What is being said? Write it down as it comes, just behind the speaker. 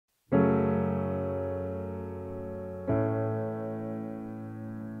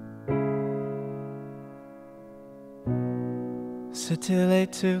Is it too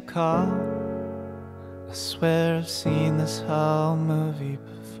late to call? I swear I've seen this whole movie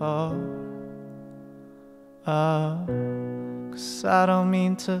before. Oh, 'cause I don't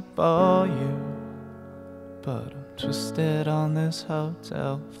mean to bore you, but I'm twisted on this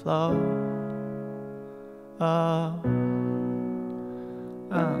hotel floor. Oh,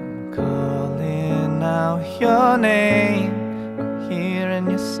 I'm calling out your name, I'm hearing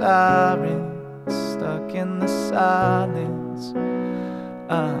your sirens stuck in the silence.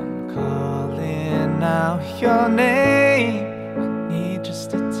 I'm calling out your name, I need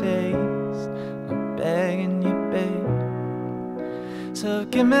just a taste, I'm begging you, babe. So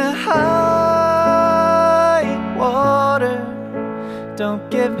give me high water, don't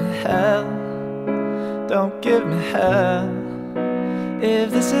give me hell, don't give me hell.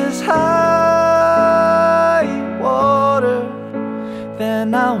 If this is high water,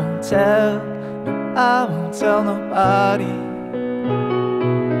 then I won't tell, no, I won't tell nobody.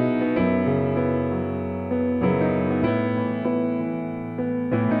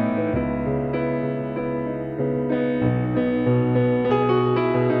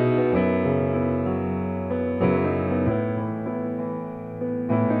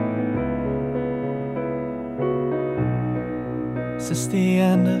 Is this the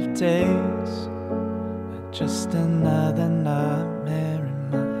end of days, or just another nightmare in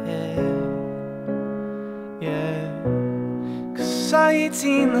my head? Yeah, 'cause I ain't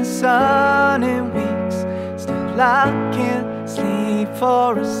seen the sun in weeks, still I can't sleep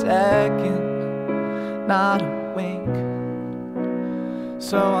for a second, not a wink.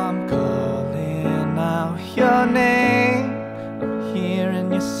 So I'm calling out your name, I'm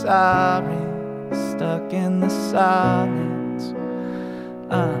hearing your sirens stuck in the silence.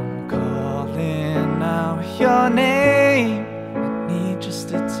 I'm calling out your name, I need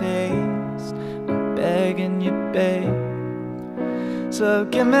just a taste, I'm begging you, babe. So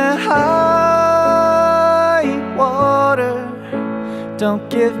give me high water, don't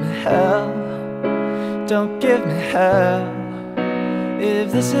give me hell, don't give me hell.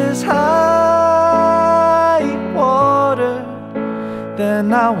 If this is high water,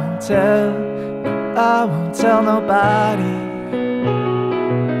 then I won't tell, no, I won't tell nobody.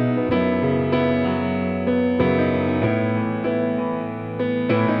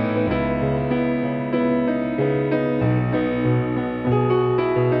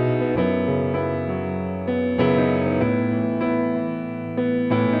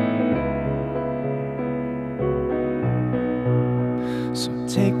 So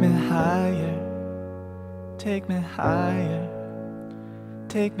take me higher, take me higher,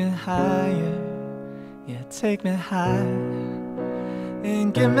 take me higher, yeah, take me higher,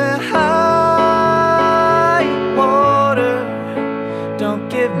 and give me high water, don't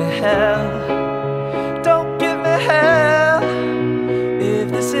give me hell, don't give me hell. If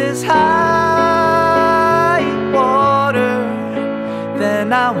this is high water,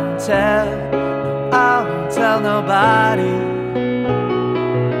 then I won't tell, no, I won't tell nobody.